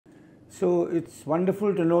So it's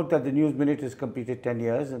wonderful to note that the News Minute has completed 10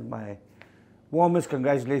 years, and my warmest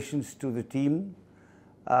congratulations to the team.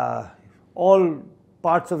 All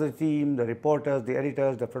parts of the team, the reporters, the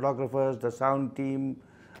editors, the photographers, the sound team,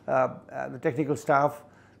 the technical staff,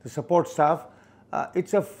 the support staff.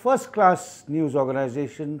 It's a first-class news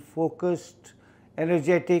organization, focused,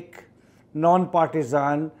 energetic,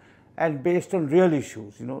 non-partisan, and based on real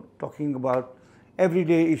issues, talking about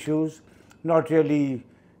everyday issues, not really,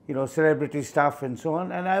 celebrity stuff and so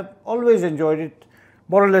on. And I've always enjoyed it,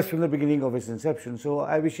 more or less from the beginning of its inception. So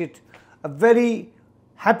I wish it a very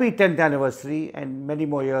happy 10th anniversary and many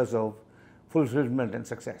more years of fulfillment and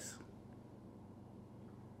success.